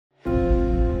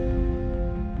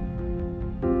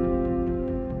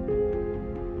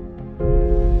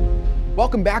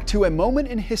Welcome back to A Moment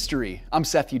in History. I'm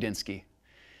𝙎𝙐𝘽𝙎𝘾.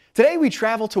 Today we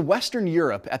travel to Western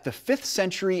Europe at the 5th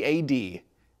century AD,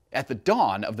 at the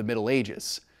dawn of the Middle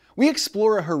Ages. We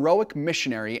explore a heroic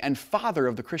missionary and father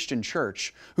of the Christian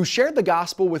Church who shared the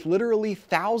gospel with literally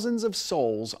thousands of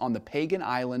souls on the pagan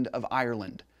island of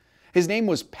Ireland. His name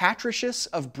was Patricius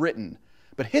of Britain,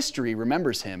 but history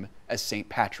remembers him as St.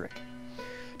 Patrick.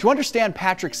 To understand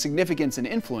Patrick's significance and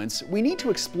influence, we need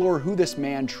to explore who this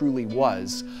man truly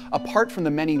was, apart from the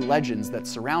many legends that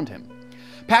surround him.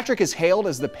 Patrick is hailed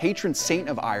as the patron saint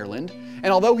of Ireland,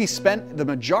 and although he spent the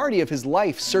majority of his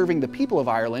life serving the people of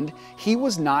Ireland, he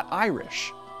was not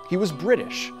Irish. He was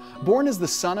British, born as the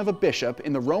son of a bishop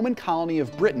in the Roman colony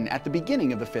of Britain at the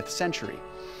beginning of the 5th century.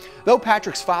 Though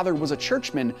Patrick's father was a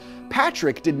churchman,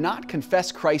 Patrick did not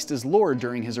confess Christ as Lord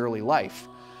during his early life.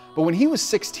 But when he was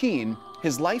 16,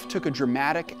 his life took a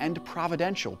dramatic and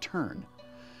providential turn.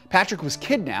 Patrick was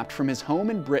kidnapped from his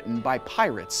home in Britain by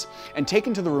pirates and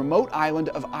taken to the remote island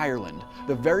of Ireland,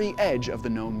 the very edge of the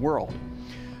known world.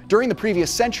 During the previous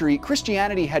century,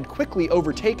 Christianity had quickly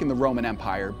overtaken the Roman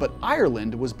Empire, but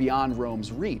Ireland was beyond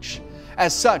Rome's reach.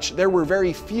 As such, there were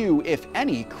very few, if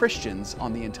any, Christians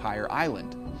on the entire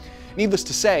island. Needless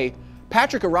to say,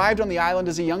 Patrick arrived on the island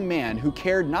as a young man who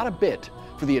cared not a bit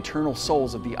for the eternal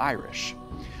souls of the Irish.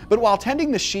 But while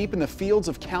tending the sheep in the fields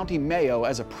of County Mayo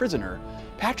as a prisoner,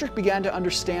 Patrick began to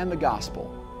understand the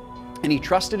gospel, and he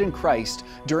trusted in Christ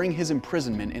during his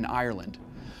imprisonment in Ireland.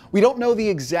 We don't know the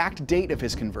exact date of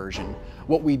his conversion.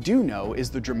 What we do know is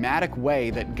the dramatic way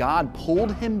that God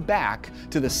pulled him back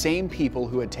to the same people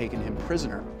who had taken him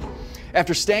prisoner.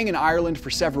 After staying in Ireland for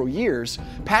several years,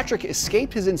 Patrick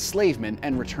escaped his enslavement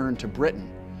and returned to Britain.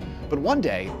 But one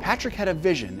day, Patrick had a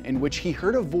vision in which he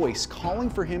heard a voice calling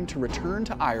for him to return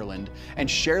to Ireland and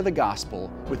share the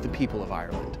gospel with the people of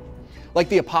Ireland. Like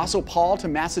the Apostle Paul to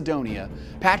Macedonia,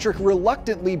 Patrick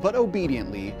reluctantly but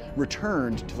obediently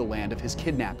returned to the land of his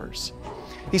kidnappers.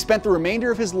 He spent the remainder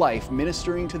of his life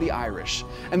ministering to the Irish,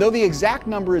 and though the exact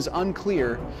number is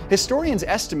unclear, historians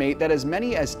estimate that as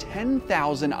many as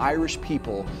 10,000 Irish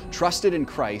people trusted in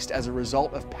Christ as a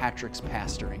result of Patrick's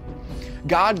pastoring.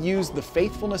 God used the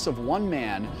faithfulness of one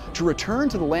man to return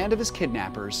to the land of his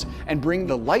kidnappers and bring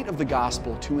the light of the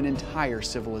gospel to an entire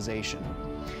civilization.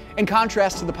 In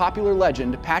contrast to the popular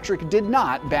legend, Patrick did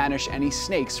not banish any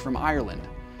snakes from Ireland.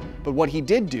 But what he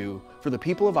did do for the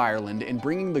people of Ireland in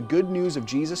bringing the good news of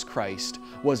Jesus Christ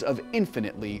was of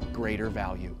infinitely greater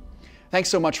value. Thanks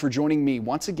so much for joining me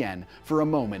once again for A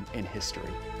Moment in History.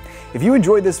 If you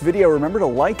enjoyed this video, remember to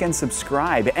like and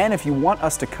subscribe. And if you want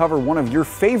us to cover one of your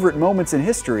favorite moments in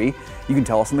history, you can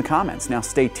tell us in the comments. Now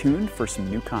stay tuned for some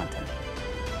new content.